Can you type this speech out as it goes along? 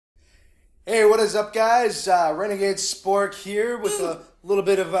Hey, what is up, guys? RenegadeSpork here with a little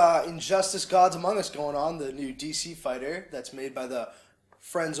bit of Injustice Gods Among Us going on, the new DC fighter that's made by the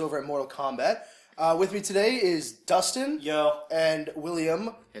friends over at Mortal Kombat. With me today is Dustin. Yo. And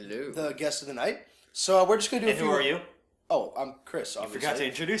William. Hello. The guest of the night. So we're just going to do And who are you? Oh, I'm Chris, obviously. You forgot to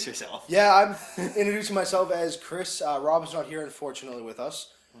introduce yourself. Yeah, I'm introducing myself as Chris. Rob's not here, unfortunately, with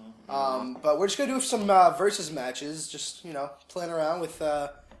us. But we're just going to do some versus matches, just, you know, playing around with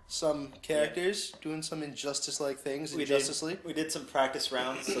some characters, doing some Injustice-like things in Justice League. We did some practice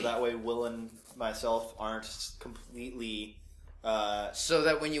rounds, so that way Will and myself aren't completely... so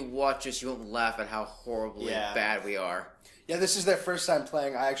that when you watch us, you won't laugh at how horribly bad we are. Yeah, this is their first time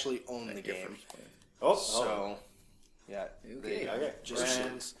playing. I actually own the game. So, yeah. Okay.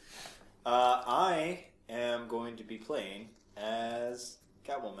 Just I am going to be playing as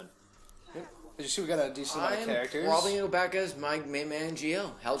Catwoman. Did you see we got a decent amount of characters? I'm probably going to go back as my main man,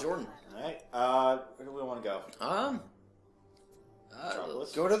 GL, Hal Jordan. Alright, where do we want to go?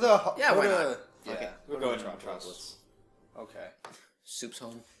 Metropolis? Go to the... Yeah, why not? Yeah, Okay. We're going to Metropolis. Okay. Soup's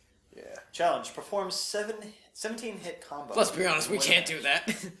home. Yeah. Challenge, perform 17 hit combo. Let's be honest, we can't do that.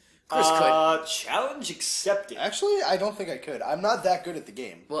 Chris could. Challenge accepted. Actually, I don't think I could. I'm not that good at the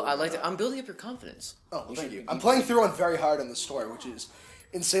game. Well, I like to... I'm building up your confidence. Oh, thank you. I'm playing through on very hard on the story, which is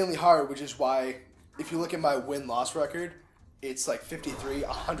insanely hard, which is why, if you look at my win-loss record, it's like 53,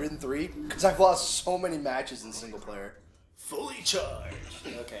 103, because I've lost so many matches in single player. Fully charged.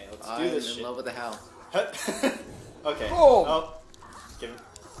 Okay, let's do I'm this in shit. love with the Hal. Okay. Oh. Oh. Give him.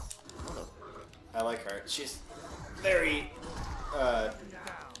 I like her. She's very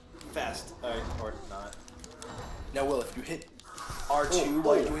fast. Or not. Now, Will, if you hit R2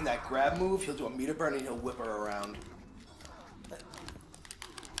 while you're doing that grab move, he'll do a meter burn and he'll whip her around.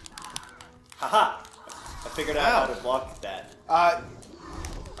 Haha! I figured out how to block that.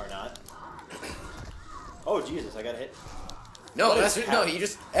 Or not. Oh, Jesus, I got hit. No, no, you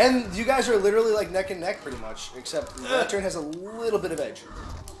just... And you guys are literally like neck and neck pretty much, except Lantern has a little bit of edge.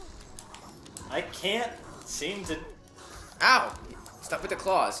 I can't seem to... Ow! Stop with the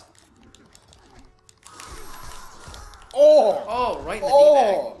claws. Oh! Oh, right in the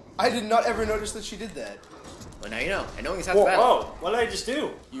D-bag. I did not ever notice that she did that. Well, now you know. And knowing is half the battle. Whoa, what did I just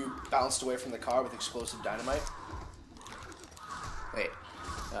do? You bounced away from the car with explosive dynamite. Wait.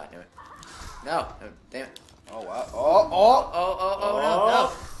 God, no. No. Damn it. Oh, wow.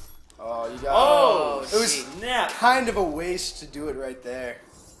 No. Oh, you got Oh, it was snap. kind of a waste to do it right there.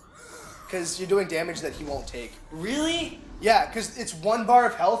 Because you're doing damage that he won't take. Really? Yeah, because it's 1 bar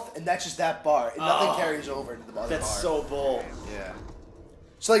of health, and that's just that bar. And nothing carries over to the bottom bar. That's so bull. Yeah.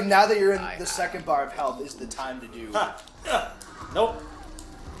 So, like, now that you're in the second bar of health is the time to do. Nope.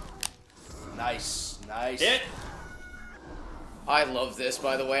 Nice. Hit. I love this,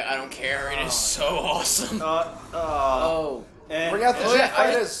 by the way. I don't care. It is so awesome. Oh. And, Bring out the jet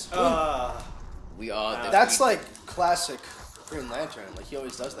fighters. We are the... That's like classic Green Lantern. Like, he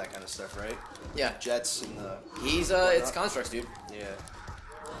always does that kind of stuff, right? Yeah. Jets and the... He's, it's constructs, dude. Yeah.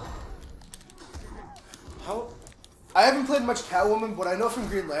 How... I haven't played much Catwoman. What I know from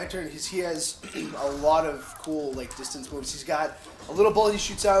Green Lantern is he has a lot of cool, like, distance moves. He's got a little bullet he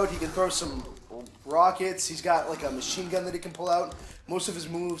shoots out. He can throw some rockets. He's got, like, a machine gun that he can pull out. Most of his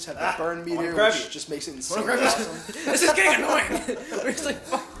moves have the burn meter, which just makes it insanely awesome. This is getting annoying. We're just like,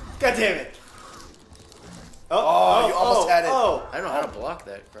 fuck. God damn it. Oh, you almost had it. I don't know how to block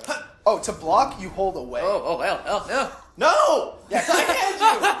that, bro. Oh, to block, you hold away. No. No! Yeah, I had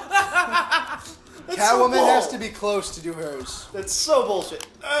you! Catwoman so has to be close to do hers. That's so bullshit.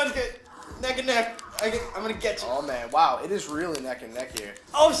 Okay. Neck and neck. I'm gonna get you. Oh, man. Wow, it is really neck and neck here.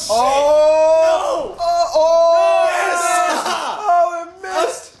 Oh, shit! Oh! No! Yes! Oh, it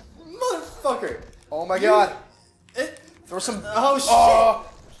missed! Motherfucker. Oh, my God. Throw some... Oh, shit!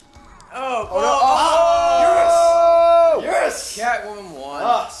 Oh, no. Yes! Catwoman won.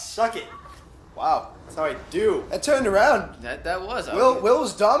 Oh, suck it. Wow. That's how I do. That turned around. That was. Will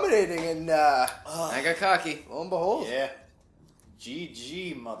was dominating, and I got cocky. lo and behold. Yeah.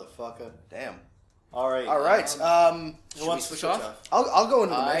 GG, motherfucker. Damn. All right. All right. Should we switch off? I'll go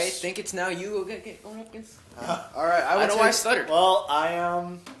into the I mix. think it's now you going up against. All right. I know why I stuttered. Well, I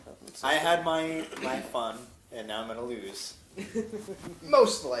had my fun, and now I'm gonna lose.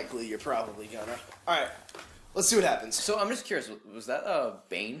 Most likely, you're probably gonna. All right. Let's see what happens. So I'm just curious. Was that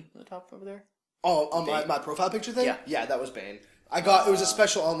Bane on the top over there? Oh, on my profile picture thing? Yeah. Yeah, that was Bane. It was a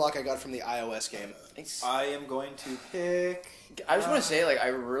special unlock I got from the iOS game. I am going to pick... I just want to say, like, I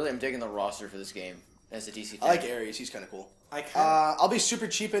really am digging the roster for this game as a DC thing. I like Ares. He's kind of cool. I kind I'll be super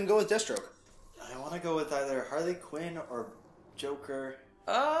cheap and go with Deathstroke. I want to go with either Harley Quinn or Joker.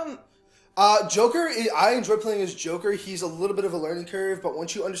 Joker, I enjoy playing as Joker. He's a little bit of a learning curve, but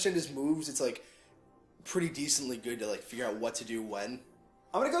once you understand his moves, it's like pretty decently good to like figure out what to do when.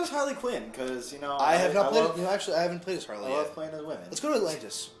 I'm gonna go as Harley Quinn because I have not played. Actually, I haven't played as Harley. I love playing as women. Let's go to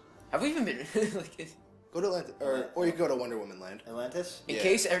Atlantis. Have we even been Go to Atlantis, or you can go to Wonder Woman Land. Atlantis. In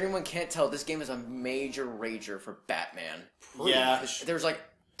case everyone can't tell, this game is a major rager for Batman. Yeah. There's like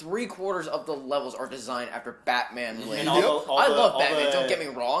 3/4 of the levels are designed after Batman Land. I love Batman. Don't get me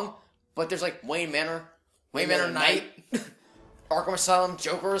wrong, but there's like Wayne Manor Night, Arkham Asylum,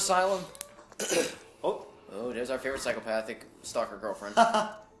 Joker Asylum. Oh, there's our favorite psychopathic stalker girlfriend.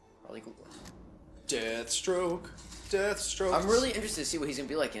 Harley Quinn. Deathstroke. I'm really interested to see what he's gonna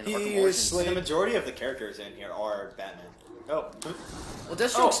be like in Arkham Origins. The majority of the characters in here are Batman. Oh. Well,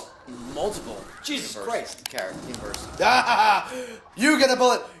 Deathstroke's multiple. Jesus Christ. Universe. You get a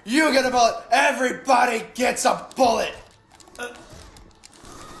bullet. You get a bullet. Everybody gets a bullet. I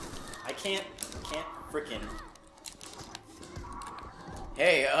can't frickin'.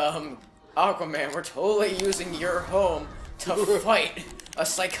 Hey, Aquaman, we're totally using your home to fight a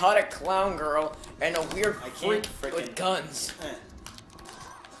psychotic clown girl and a weird freak with guns.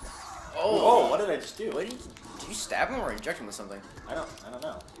 Oh, what did I just do? Did you stab him or inject him with something? I don't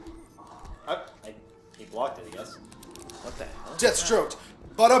know. He blocked it, I guess. What the hell? Deathstroked.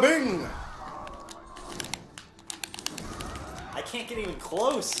 Bada bing. I can't get even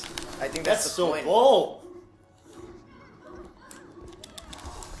close. I think that's the so point. bull.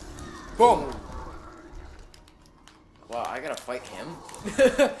 Boom. Wow, I gotta fight him.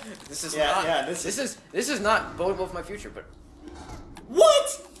 This is this is not boding well for my future, but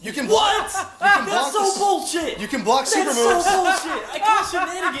what? You can block. What? That's so bullshit. You can block super moves. That's so bullshit. I call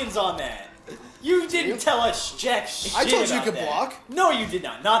shenanigans on that. You didn't tell us jack shit. I told you about could that. block. No, you did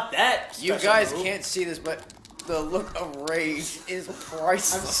not. Not that. You guys can't see this, but the look of rage is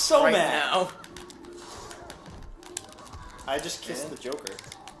priceless. I'm so right mad now. I just kissed the Joker.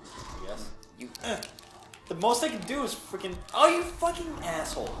 Yes. The most I can do is freaking. Oh, you fucking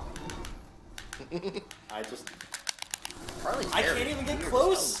asshole! I can't even get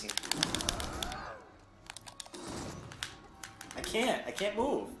close. I can't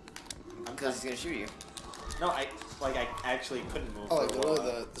move. Because he's gonna shoot you. No, I actually couldn't move. Oh, like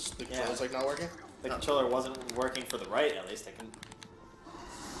the controller's like not working. The controller wasn't working for the right. At least I can.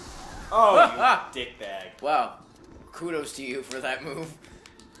 Oh, you dickbag! Wow, kudos to you for that move.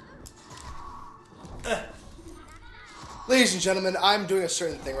 Ladies and gentlemen, I'm doing a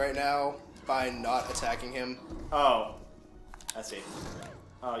certain thing right now by not attacking him. Oh, I see.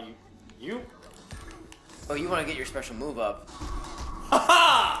 Oh, you. Oh, you want to get your special move up?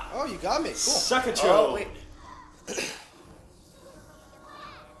 Ha! Oh, you got me. Cool. Suck a Oh, wait.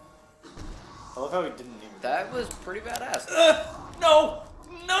 I love how he didn't even. That was pretty badass. No!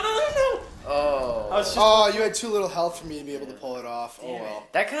 Oh, you had too little health for me to be able to pull it off. Oh well.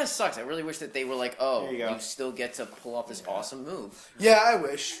 That kind of sucks. I really wish that they were like, oh, There you go. you still get to pull off this awesome move. Yeah, I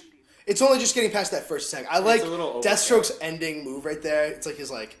wish. It's only just getting past that first attack. I like a little Deathstroke's ending move right there. It's like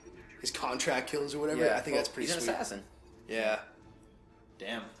his contract kills or whatever. Yeah, I think that's pretty he's sweet. an assassin. Yeah.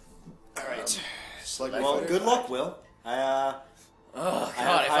 Damn. All right. Well, good luck, Will. Oh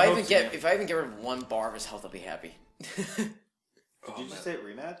god, if I even get rid of one bar of his health, I'll be happy. Did you just say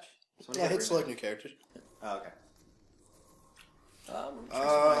rematch? Yeah, hit select new characters. Oh, okay.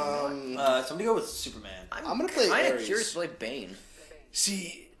 Somebody go with Superman. I'm gonna play I'm Ares. curious to play Bane.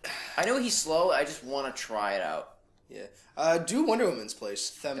 See, I know he's slow. I just want to try it out. Yeah. Do Wonder Woman's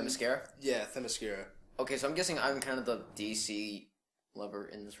place. Themyscira? Yeah, Themyscira. Okay, so I'm guessing I'm kind of the DC lover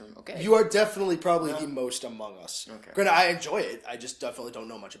in this room. Okay. You are definitely probably the most among us. Okay. Granted, I enjoy it. I just definitely don't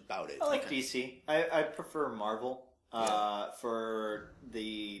know much about it. I like DC. I prefer Marvel for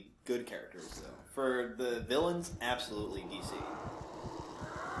the good characters, though. For the villains, absolutely DC.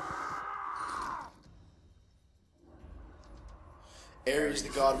 Ares, the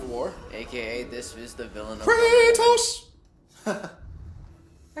god of war. AKA, this is the villain of Kratos!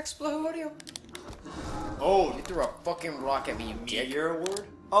 Explodio. Oh, You threw a fucking rock at me, you dick. Meteor Award?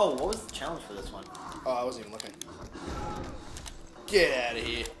 Oh, what was the challenge for this one? Oh, I wasn't even looking. Get out of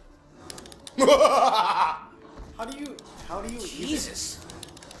here. How do you Jesus.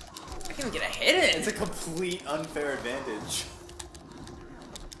 I can't even get a hit in. It's a complete unfair advantage.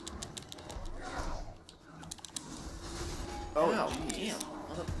 Oh, Wow, geez. damn.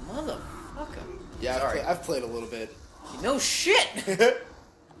 Motherfucker. Yeah, Sorry. I've played a little bit. No shit!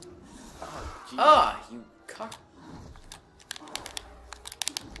 Oh, geez. You cock.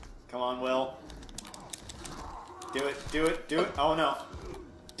 Come on, Will. Do it. Oh no.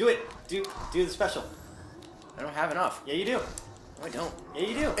 Do it. Do the special. I don't have enough. Yeah, you do. No, I don't. Yeah,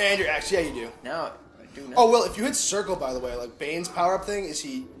 you do. And you're actually, yeah, you do. No, I do not. Oh, well, if you hit circle, by the way, like Bane's power-up thing is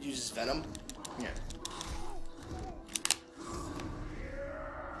he uses Venom. Yeah.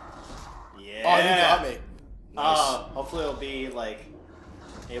 Yeah. Oh, you got me. Nice. Hopefully it'll be, like,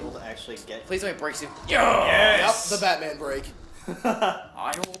 able to actually get... Please don't break you. Yes! Yep, the Batman break.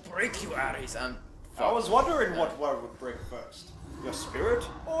 I will break you out of his I was wondering what would break first. Your spirit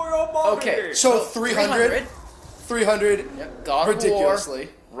or your body? Okay, So 300. 300. Yep, God ridiculously. Of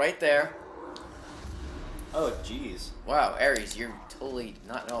War, right there. Oh, jeez. Wow, Ares, you're totally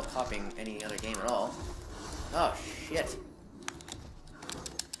not at all copying any other game at all. Oh, shit.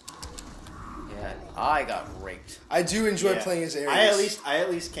 Yeah, I got raped. I do enjoy playing as Ares. I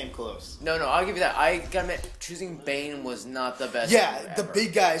at least came close. No, I'll give you that. I gotta admit, choosing Bane was not the best. Yeah, move the ever.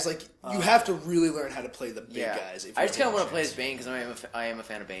 big guys, like, you have to really learn how to play the big guys. If I just kind of want to to play as Bane because I am a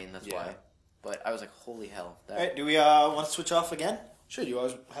fan of Bane, that's why. But I was like, holy hell. Alright, do we want to switch off again? Sure, do you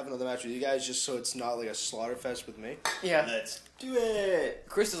always have another match with you guys just so it's not like a slaughter fest with me? Yeah. Let's do it.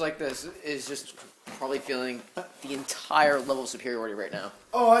 Chris is like this, is just probably feeling the entire level of superiority right now.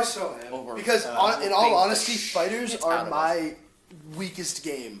 Oh, I so am. Over, because, in all honesty, fighters out are of my weakest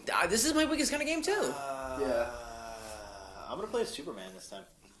game. This is my weakest kind of game, too. Yeah. I'm going to play Superman this time.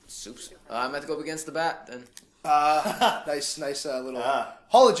 Soups. I'm going to go up against the bat, then. Nice little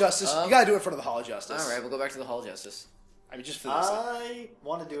Hall of Justice. You gotta do it in front of the Hall of Justice. Alright, we'll go back to the Hall of Justice. I mean, just for this. I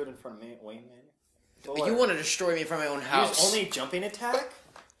want to do it in front of me, Wayne Man. But you want to destroy me from my own house. Use only jumping attack?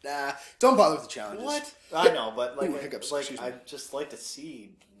 Nah, don't bother with the challenges. What? I know, but like, Ooh, hiccups, like excuse me. I'd just like to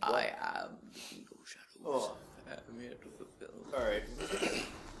see. What... I am Ego Shadows. Oh. I'm here to fulfill. All right.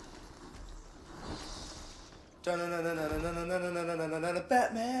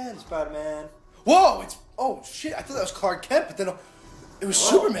 Batman. Spider-Man. Whoa! It's shit! I thought that was Clark Kent, but then it was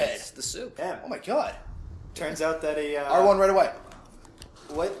Superman. It's the soup. Damn. Oh my god! Turns out that a R1 right away.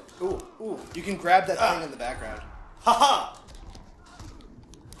 What? Ooh. You can grab that thing in the background. Haha.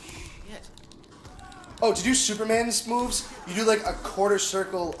 Shit. Oh, to do Superman's moves, you do like a quarter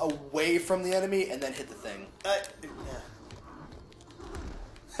circle away from the enemy and then hit the thing. Yeah.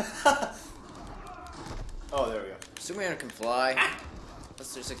 Oh, there we go. Superman can fly.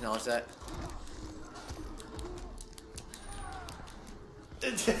 Let's just acknowledge that.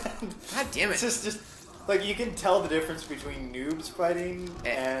 God damn it. It's just like you can tell the difference between noobs fighting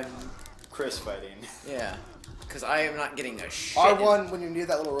and Chris fighting. Yeah. Because I am not getting a shit. R1 when you're near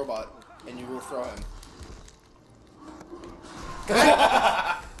that little robot and you will throw him.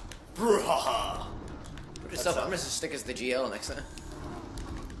 Bruh. Put yourself, I'm just stick as the GL next time.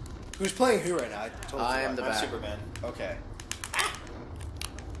 Who's playing who right now? I totally I am forgot. the I'm bat. Superman. Okay.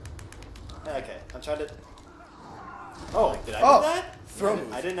 Okay, I'm trying to. Oh, did I do that? Throw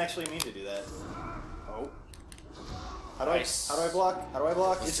I didn't actually mean to do that. Oh. How do Nice. I block? How do I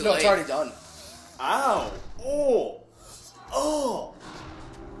block? It's too no, late. it's already done. Ow! Oh!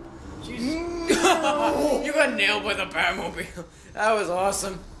 Jesus. You got nailed by the Batmobile. That was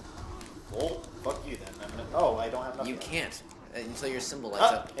awesome. Well, fuck you then. Oh, I don't have enough. You can't until your symbol lights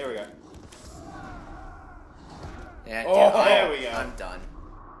Ah, up. here we go. Yeah, Oh, damn, there we go. I'm done.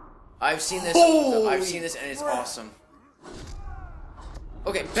 I've seen this. Holy I've seen this, and it's crap. awesome.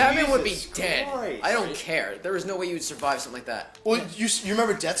 Okay, Batman would be Jesus dead. Christ. I don't care. There is no way you would survive something like that. Well, you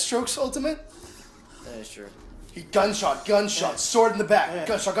remember Deathstroke's ultimate? That is true. He gunshot, sword in the back,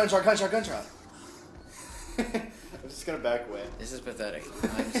 gunshot. I'm just gonna back away. This is pathetic.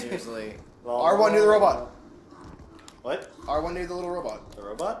 I'm seriously. R1 near the robot. What? R1 near the little robot. The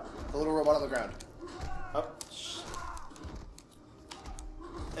robot? The little robot on the ground. Up.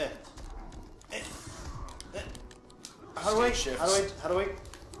 How do I? Stage How do I? How do I?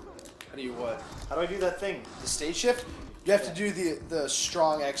 How do you what? How do I do that thing? The stage shift? You have to do the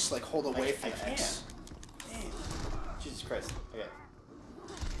strong X, like hold away from I the X. can't. Damn. Jesus Christ. Okay.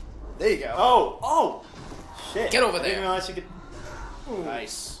 There you go. Oh! Shit. Get over I didn't there. realize you could. Ooh.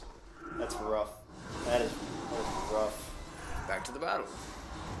 Nice. That's rough. That is rough. Back to the battle.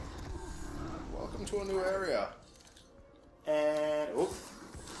 Welcome to a new area. And oop.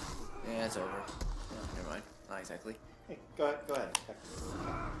 Yeah, it's over. No, never mind. Not exactly. Hey, go ahead.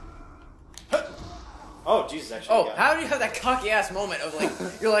 Oh, Jesus! Actually. Oh, got it. how do you have that cocky ass moment of like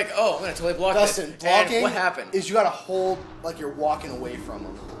you're like, oh, I'm gonna totally block Dustin, this. blocking And what happened? is you gotta hold like you're walking away from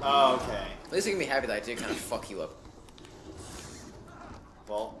them. Oh, okay. At least you can be happy that I did kind of fuck you up.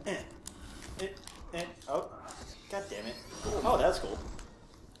 Well. Oh. God damn it. Oh, that's cool.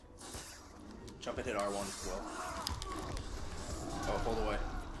 Jump and hit R1, Will. Oh, hold away.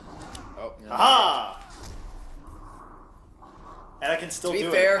 Oh. No. Aha! And I can still do it. To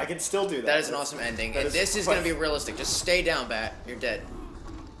be fair, I can still do that. That is an awesome ending. And this is going to be realistic. Just stay down, Bat. You're dead.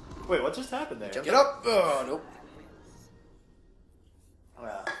 Wait, what just happened there? Get up! Oh, nope.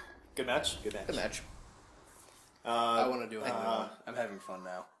 Good match? Good match. Good match. I want to do it. I'm having fun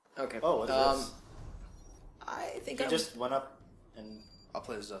now. Okay. Oh, what is this? I think he just went up and... I'll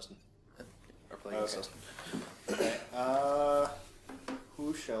play as Dustin. Or play as Dustin. Okay.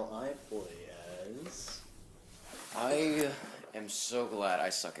 Who shall I play as? I am so glad I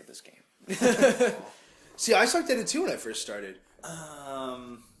suck at this game. See, I sucked at it too when I first started.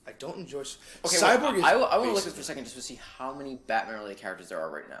 I don't enjoy... Okay, Cyborg is... I want to look at it for a second just to see how many Batman-related characters there are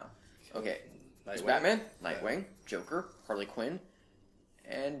right now. Okay. There's Batman, Nightwing, Joker, Harley Quinn,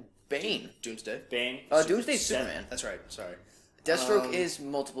 and Bane. Doomsday. Bane. Doomsday's Superman. That's right. Sorry. Deathstroke is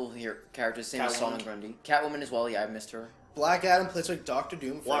multiple characters, same as Solomon Grundy. Catwoman as well, yeah, I missed her. Black Adam plays like Dr.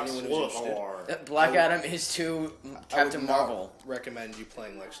 Doom for Black anyone who's interested. Black Adam is to Captain Marvel. Recommend you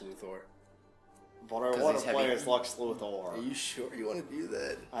playing Lex Luthor. But I want to play as Lex Luthor. Are you sure you want to do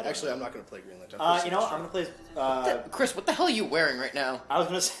that? Actually, I'm not going to play Green Lantern. You know what? I'm going to play... Chris, what the hell are you wearing right now? I was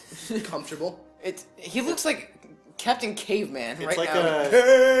going to say... Comfortable? He looks like Captain Caveman it's right like now.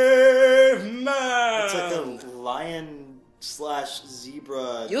 Caveman! It's like a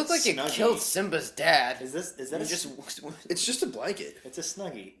lion/zebra. You look like you killed Simba's dad. Is that It's just a blanket. It's a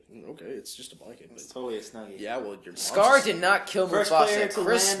Snuggie. Okay, it's just a blanket. It's totally a Snuggie. Yeah, well, your Scar did not kill First Mufasa. player to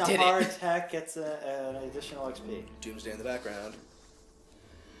Chris land did a hard it. attack gets an additional XP. Doomsday in the background.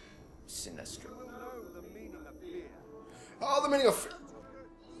 Sinestro. Oh, the meaning of...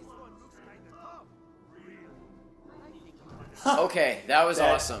 Okay, that was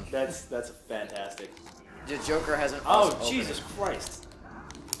awesome. That's fantastic. The Joker has an Oh, awesome Jesus Christ.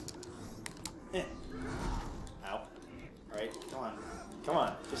 Ow. Alright, come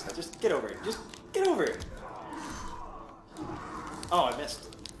on. Just get over it. Just get over it. Oh, I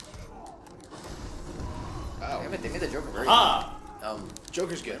missed. Wow. Damn it, they made the Joker very good.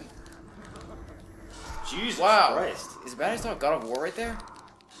 Joker's good. Jesus wow. Christ. Is Badass Dog God of War right there?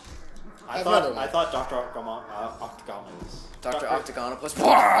 I thought Dr. Octagon was... Dr. Octagonopoulos.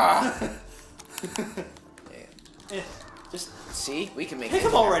 Just see, we can make pick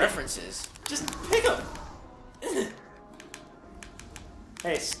him already. references. Just pick him.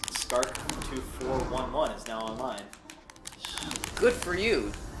 Hey, Scark2411 is now online. Good for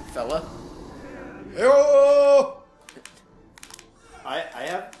you, fella. Hero! I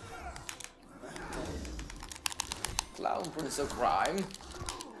have... Clown Prince of Crime.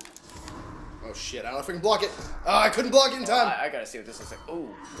 Oh shit, I don't know if I can block it. I couldn't block it in time. I gotta see what this looks like. Ooh.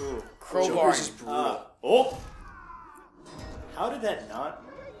 Ooh. Crowbar. Joker's is brutal. Oh! How did that not...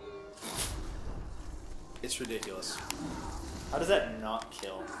 It's ridiculous. How does that not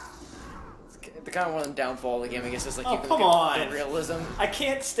kill? The kind of one of them downfall of the game, I guess, is like you can come get on. the realism. I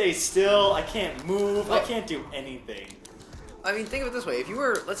can't stay still, I can't move, I can't do anything. I mean, think of it this way. If you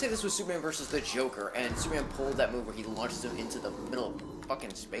were, let's say this was Superman versus the Joker, and Superman pulled that move where he launches him into the middle of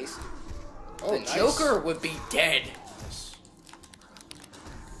fucking space, the nice. Joker would be dead. Nice.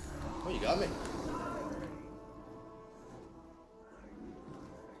 Oh, you got me.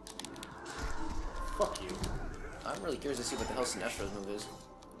 Fuck you. I'm really curious to see what the hell Sinestro's move is.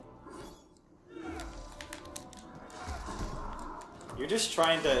 You're just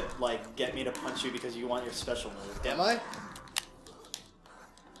trying to, like, get me to punch you because you want your special move. Am I?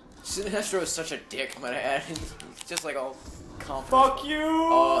 Sinestro is such a dick, might I add. He's just like all confident. Fuck you!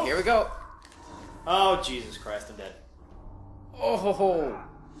 Oh, here we go. Oh, Jesus Christ, I'm dead. Oh,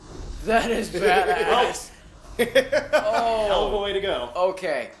 that is badass. Hell of a way to go.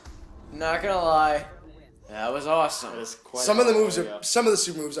 Okay, not gonna lie, that was awesome. That is quite Some of the moves are, some of the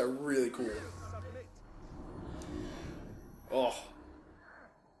super moves are really cool.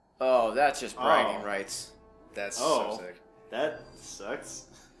 Oh, that's just bragging rights. That's so sick. That sucks.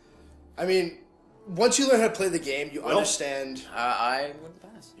 I mean, once you learn how to play the game, you understand. I wouldn't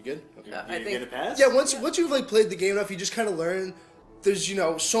pass. You good? Okay. I You think. get a pass? Yeah, once you've like played the game enough, you just kind of learn. There's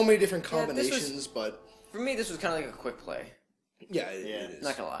so many different combinations, but For me, this was kind of like a quick play. yeah, it is.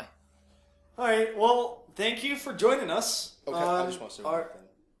 Not gonna lie. All right. Well, thank you for joining us. Okay, I just want to say one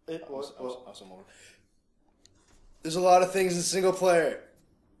thing. It was. There's a lot of things in single player.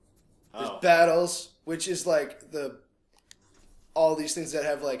 There's battles, which is like all these things that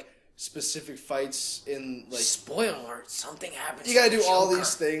have like specific fights in like. Spoiler alert! Something happens. You gotta to do the all Joker.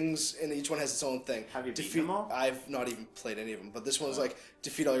 these things, and each one has its own thing. Have you beaten them all? I've not even played any of them, but this one's like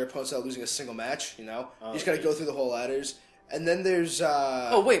defeat all your opponents without losing a single match. You Oh, just gotta go through the whole ladders, and then there's.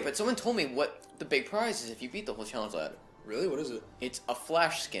 Oh wait, but someone told me what the big prize is if you beat the whole challenge ladder. Really? What is it? It's a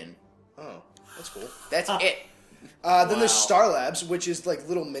Flash skin. Oh, that's cool. That's it. Then there's Star Labs, which is like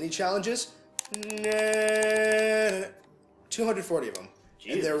little mini challenges. 240 of them.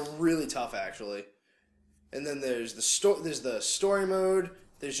 Jesus. And they're really tough, actually. And then there's the story mode.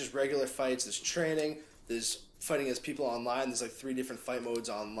 There's just regular fights. There's training. There's fighting as people online. There's like 3 different fight modes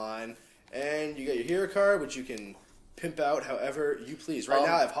online. And you got your hero card, which you can pimp out however you please. Right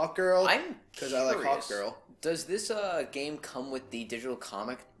now I have Hawk Girl because I like Hawk Girl. Does this game come with the digital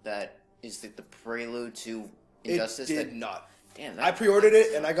comic that is the prelude to Injustice? It did not. Damn, I pre-ordered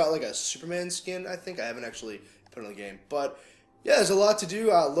it and I got like a Superman skin. I think I haven't actually put it on the game, but yeah, there's a lot to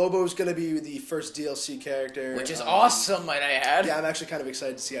do. Lobo's gonna be the first DLC character, which is awesome, might I add. Yeah, I'm actually kind of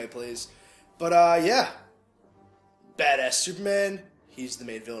excited to see how he plays. But yeah, badass Superman. He's the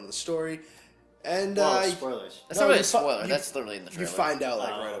main villain of the story. And spoilers. That's not really a spoiler. That's literally in the trailer. You find out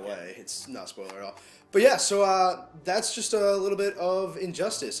like right away. It's not a spoiler at all. But yeah, so that's just a little bit of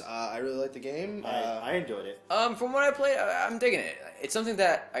Injustice. I really like the game. I enjoyed it. From what I played, I'm digging it. It's something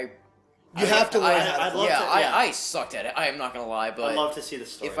that You have to learn how to play. I sucked at it. I am not going to lie, but I'd love to see the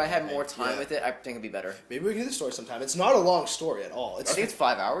story. If I had more time with it, I think it'd be better. Maybe we can do the story sometime. It's not a long story at all. I think it's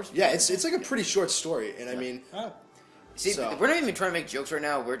 5 hours. Yeah, it's like a pretty short story, and I mean... See, we're not even trying to make jokes right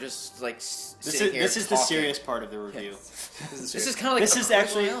now. We're just like sitting here. This is the serious part of the review. This is kind of like this is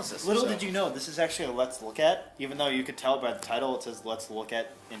actually analysis. Little did you know, this is actually a let's look at. Even though you could tell by the title, it says let's look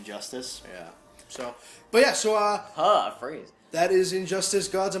at Injustice. Yeah. So, but yeah, so phrase. That is Injustice: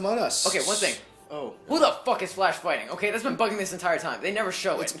 Gods Among Us. Okay, one thing. Oh. Who the fuck is Flash fighting? Okay, that's been bugging me this entire time. They never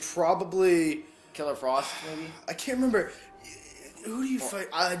show it. It's probably Killer Frost, maybe. I can't remember. Who do you fight?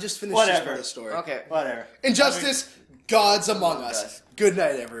 I just finished this part of the story. Okay, whatever. Injustice. Gods Among Us. Good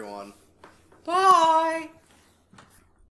night, everyone. Bye!